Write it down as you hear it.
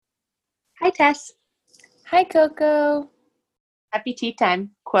Hi, Tess. Hi, Coco. Happy tea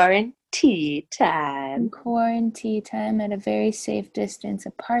time. Quarantine In time. quarantine time at a very safe distance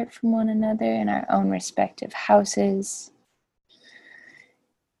apart from one another in our own respective houses.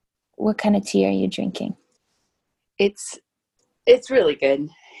 What kind of tea are you drinking? It's it's really good.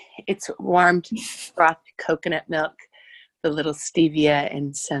 It's warmed frothed coconut milk, the little stevia,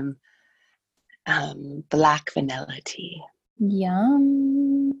 and some black vanilla tea.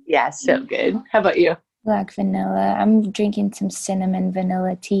 Yum. Yeah, so good. How about you? Black vanilla. I'm drinking some cinnamon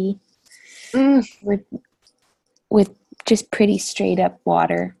vanilla tea Mm. with with just pretty straight up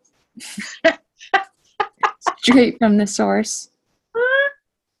water, straight from the source.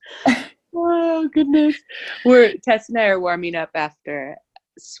 Oh goodness. We're Tess and I are warming up after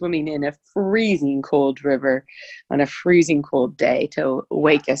swimming in a freezing cold river on a freezing cold day to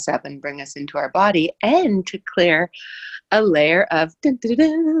wake us up and bring us into our body and to clear a layer of dun, dun, dun,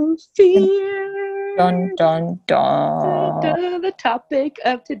 dun, Dun fear. dun Dun, dun. dun. The topic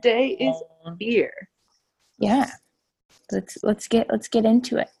of today is fear. Yeah, let's get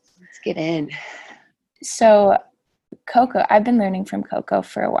into it. Let's get in. So, Coco, I've been learning from Coco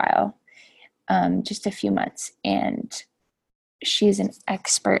for a while, just a few months, and she's an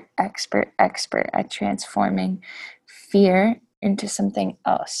expert at transforming fear into something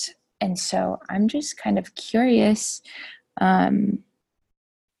else. And so I'm just kind of curious. Um,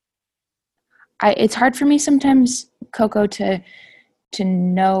 it's hard for me sometimes, Coco, to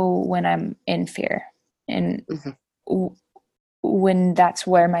know when I'm in fear and Mhm. w- when that's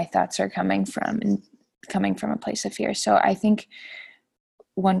where my thoughts are coming from and coming from a place of fear. So I think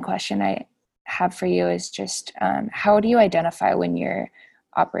one question I have for you is just how do you identify when you're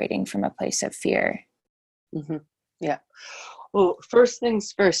operating from a place of fear? Mhm. Yeah. Well, first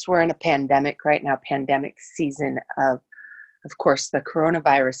things first, we're in a pandemic right now, pandemic season of course, the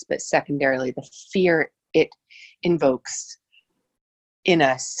coronavirus, but secondarily, the fear it invokes in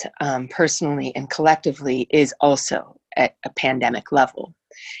us personally and collectively is also at a pandemic level.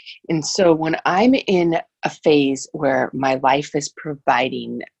 And so when I'm in a phase where my life is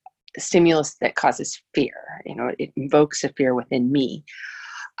providing stimulus that causes fear, it invokes a fear within me,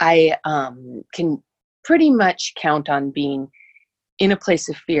 I can pretty much count on being in a place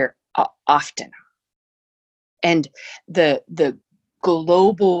of fear often. And the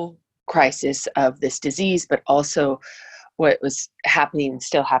global crisis of this disease, but also what was happening and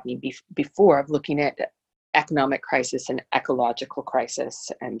still happening before, of looking at economic crisis and ecological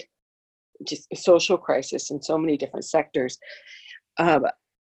crisis and just social crisis in so many different sectors, um,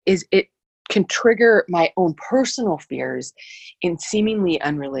 is it can trigger my own personal fears in seemingly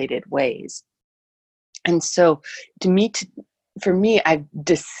unrelated ways. And so to me, for me, I've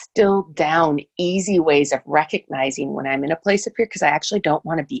distilled down easy ways of recognizing when I'm in a place of fear, because I actually don't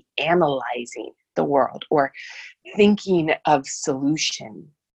want to be analyzing the world or thinking of solution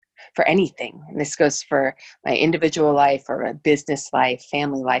for anything. And this goes for my individual life or a business life,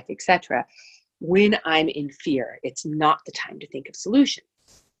 family life, etc. When I'm in fear, it's not the time to think of solutions.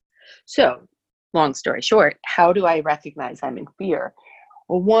 So, long story short, how do I recognize I'm in fear?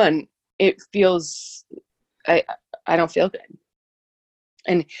 Well, one, it feels I I don't feel good.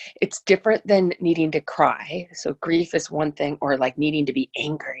 And it's different than needing to cry. So grief is one thing, or like needing to be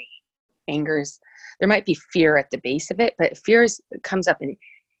angry. Anger's There might be fear at the base of it, but comes up in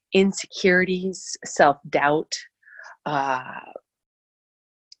insecurities, self-doubt, uh,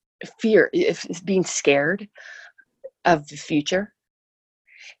 fear, if being scared of the future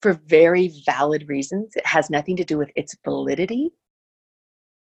for very valid reasons. It has nothing to do with its validity.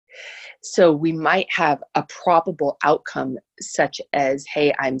 So we might have a probable outcome, such as,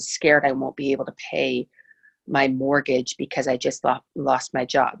 hey, I'm scared I won't be able to pay my mortgage because I just lost my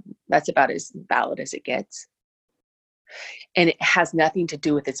job. That's about as valid as it gets. And it has nothing to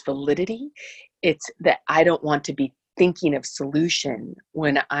do with its validity. It's that I don't want to be thinking of solution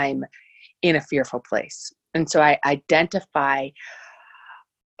when I'm in a fearful place. And so I identify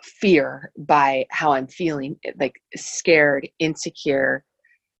fear by how I'm feeling, like scared, insecure,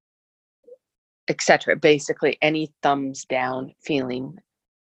 etc. Basically, any thumbs down feeling.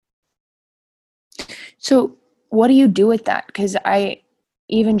 So what do you do with that? Because I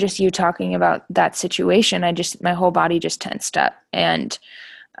even just you talking about that situation, my whole body just tensed up, and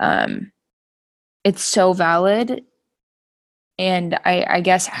um, it's so valid. And I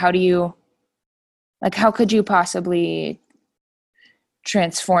guess how could you possibly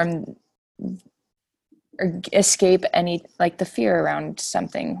transform or escape any like the fear around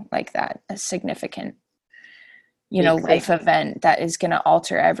something like that, a significant, Big thing. life event that is going to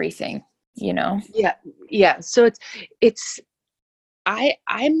alter everything, you know? Yeah, yeah. So it's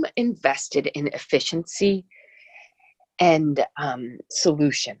I'm invested in efficiency and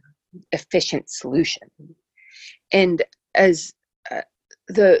efficient solution. And as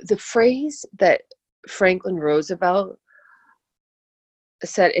the phrase that Franklin Roosevelt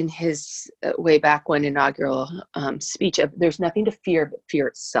said in his way back when inaugural speech of "There's nothing to fear but fear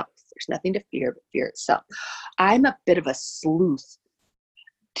itself." There's nothing to fear but fear itself. I'm a bit of a sleuth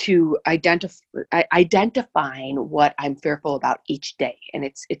to identifying what I'm fearful about each day, and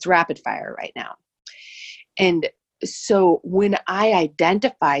it's rapid fire right now. And so when I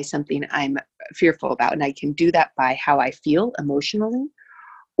identify something I'm fearful about, and I can do that by how I feel emotionally,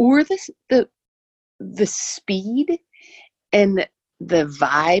 or the speed and the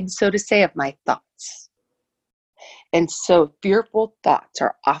vibe, so to say, of my thoughts. And so fearful thoughts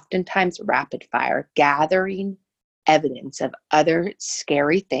are oftentimes rapid fire, gathering evidence of other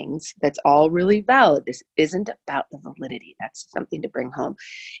scary things. That's all really valid. This isn't about the validity. That's something to bring home.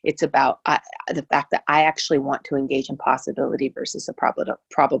 It's about the fact that I actually want to engage in possibility versus the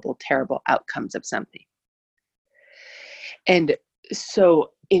probable terrible outcomes of something. And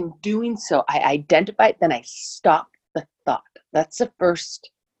so in doing so, I identify it, then I stop the thought. That's the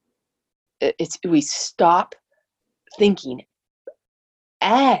first. We stop thinking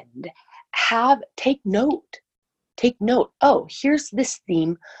and take note. Oh, here's this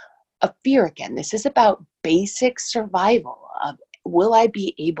theme of fear again. This is about basic survival of, will I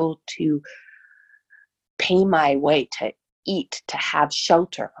be able to pay my way to eat, to have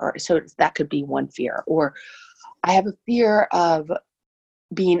shelter? Or so that could be one fear. Or I have a fear of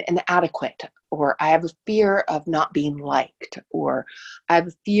being inadequate, or I have a fear of not being liked, or I have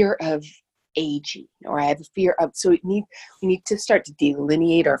a fear of aging, or I have a fear of, so we need to start to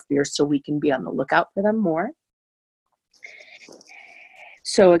delineate our fears so we can be on the lookout for them more.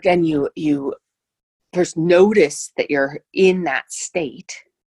 So again, you first notice that you're in that state,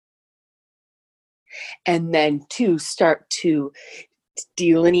 and then two, start to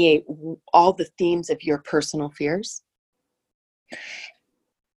delineate all the themes of your personal fears.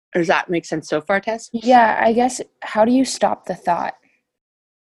 Does that make sense so far, Tess? Yeah, I guess, how do you stop the thought?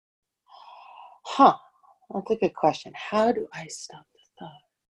 That's a good question. How do I stop the thought?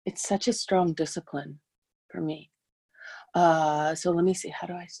 It's such a strong discipline for me. So let me see. How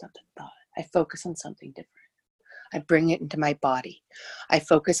do I stop the thought? I focus on something different. I bring it into my body. I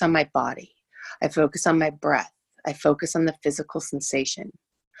focus on my body. I focus on my breath. I focus on the physical sensation.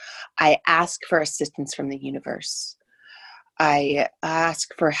 I ask for assistance from the universe. I ask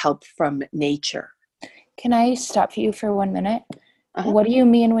for help from nature. Can I stop you for 1 minute? Uh-huh. What do you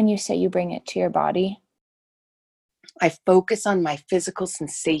mean when you say you bring it to your body? I focus on my physical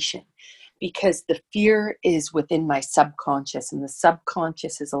sensation because the fear is within my subconscious, and the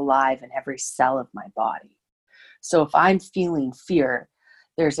subconscious is alive in every cell of my body. So if I'm feeling fear,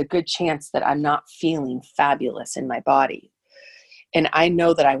 there's a good chance that I'm not feeling fabulous in my body. And I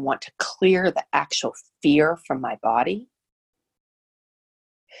know that I want to clear the actual fear from my body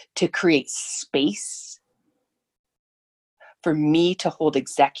to create space for me to hold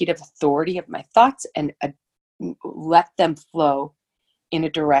executive authority of my thoughts and let them flow in a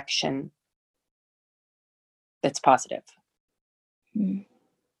direction that's positive.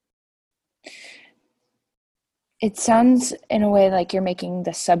 It sounds in a way like you're making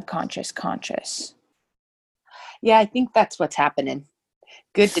the subconscious conscious. Yeah, I think that's what's happening.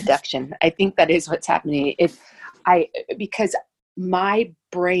 Good deduction. I think that is what's happening. Because my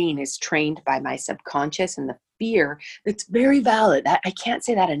brain is trained by my subconscious, and the fear, that's very valid. I can't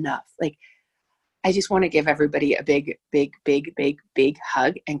say that enough. Like, I just want to give everybody a big, big, big, big, big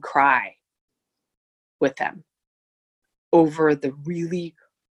hug and cry with them over the really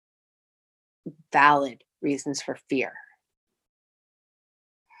valid reasons for fear.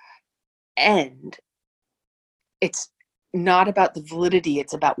 And it's not about the validity,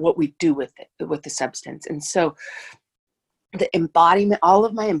 it's about what we do with it, with the substance. And so the embodiment, all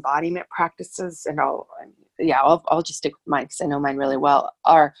of my embodiment practices, and I'll just stick with mine because I know mine really well,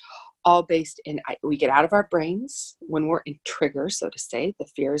 are all based in, we get out of our brains when we're in trigger, so to say. The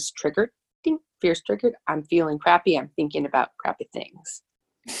fear is triggered. Ding, fear's triggered. I'm feeling crappy. I'm thinking about crappy things.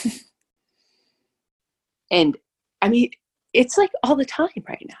 And I mean, it's like all the time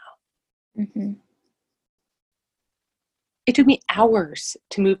right now. Mm-hmm. It took me hours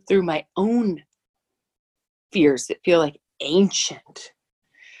to move through my own fears that feel like ancient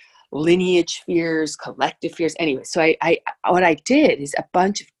lineage fears, collective fears. Anyway, so I what I did is a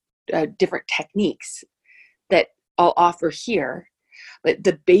bunch of different techniques that I'll offer here. But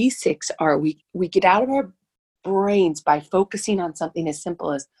the basics are we get out of our brains by focusing on something as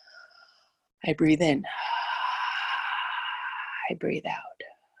simple as I breathe in, I breathe out.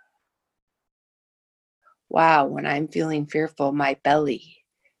 Wow, when I'm feeling fearful, my belly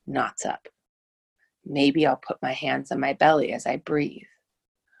knots up. Maybe I'll put my hands on my belly as I breathe.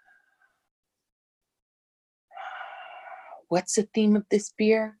 What's the theme of this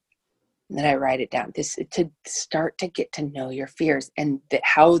fear? And then I write it down. This to start to get to know your fears, and that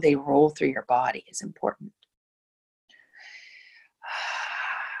how they roll through your body is important.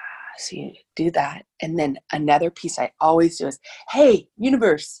 So you do that. And then another piece I always do is, hey,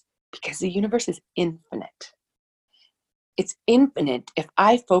 universe, because the universe is infinite. It's infinite. If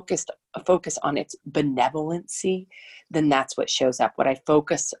I focus on its benevolency, then that's what shows up. What I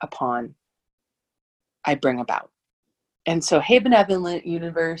focus upon, I bring about. And so, hey, benevolent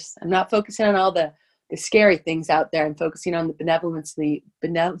universe, I'm not focusing on all the scary things out there. I'm focusing on the benevolency,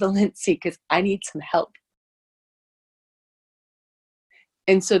 because I need some help.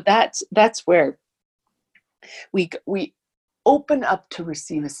 And so that's where we open up to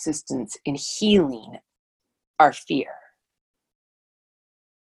receive assistance in healing our fear.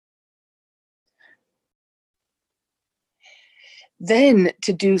 Then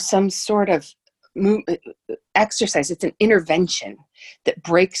to do some sort of exercise, it's an intervention that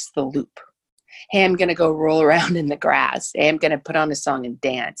breaks the loop. Hey, I'm going to go roll around in the grass. Hey, I'm going to put on a song and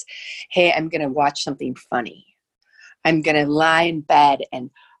dance. Hey, I'm going to watch something funny. I'm going to lie in bed and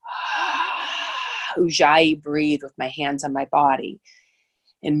ujjayi breathe with my hands on my body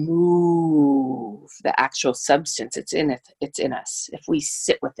and move the actual substance. It's in it. It's in us. If we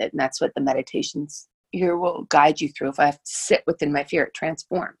sit with it, and that's what the meditations here will guide you through. If I have to sit within my fear, it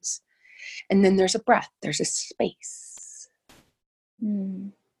transforms. And then there's a breath. There's a space.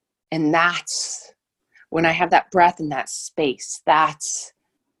 And that's when I have that breath and that space, that's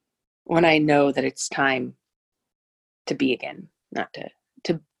when I know that it's time to be again, not to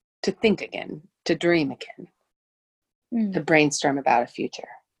think again, to dream again, to brainstorm about a future.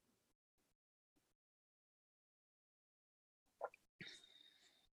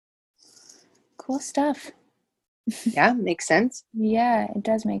 Cool stuff. Yeah, makes sense. Yeah, it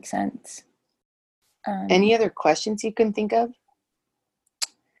does make sense. Any other questions you can think of?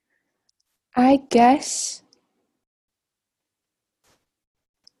 I guess,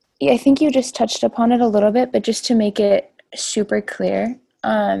 I think you just touched upon it a little bit, but just to make it super clear,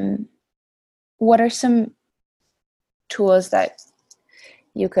 what are some tools that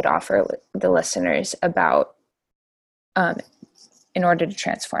you could offer the listeners about in order to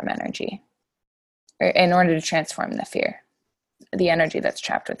transform energy, or in order to transform the fear, the energy that's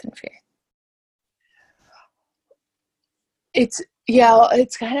trapped within fear? It's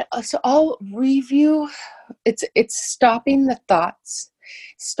kind of, so I'll review. It's stopping the thoughts,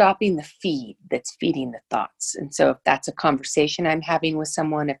 stopping the feed that's feeding the thoughts. And so if that's a conversation I'm having with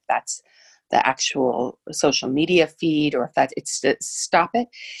someone, if that's the actual social media feed, or if that's, it's to stop it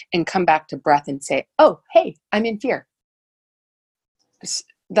and come back to breath and say, oh, hey, I'm in fear.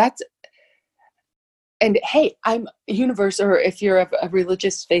 That's, and hey, I'm universe, or if you're of a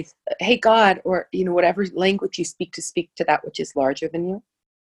religious faith, hey, God, or, whatever language you speak to that which is larger than you.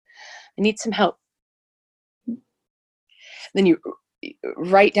 I need some help. Then you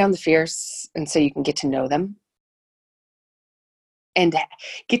write down the fears, and so you can get to know them. And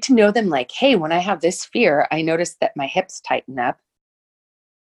get to know them like, hey, when I have this fear, I notice that my hips tighten up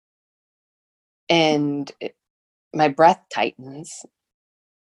and my breath tightens,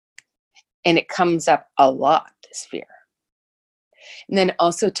 and it comes up a lot, this fear. And then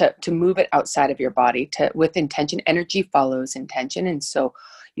also to move it outside of your body with intention. Energy follows intention. And so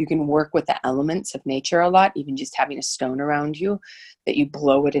you can work with the elements of nature a lot, even just having a stone around you, that you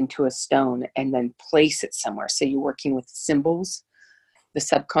blow it into a stone and then place it somewhere. So you're working with symbols. The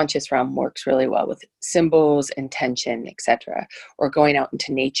subconscious realm works really well with symbols, intention, etc. Or going out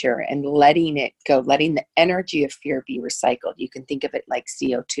into nature and letting it go, letting the energy of fear be recycled. You can think of it like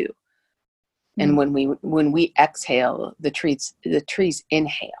CO2. And when we exhale, the trees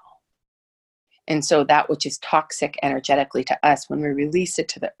inhale. And so that which is toxic energetically to us, when we release it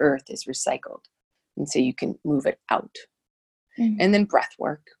to the earth, is recycled. And so you can move it out. And then breath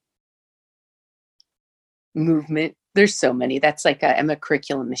work, movement. There's so many. That's like I'm a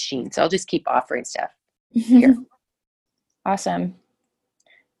curriculum machine. So I'll just keep offering stuff here. Awesome.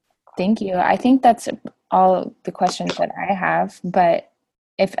 Thank you. I think that's all the questions that I have, but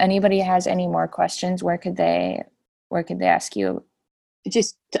if anybody has any more questions, where could they ask you?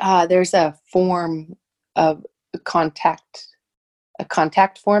 Just there's a form of a contact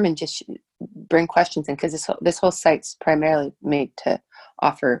form, and just bring questions in, because this whole site's primarily made to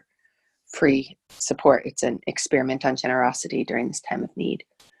offer free support. It's an experiment on generosity during this time of need.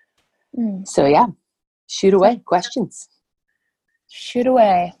 So yeah, shoot away questions. Shoot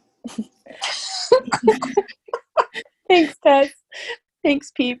away. Thanks, Tess.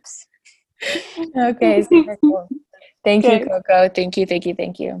 Thanks, peeps. Okay, super cool. Thank you, Okay. Coco. Thank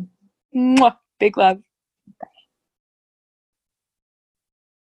you. Mwah. Big love.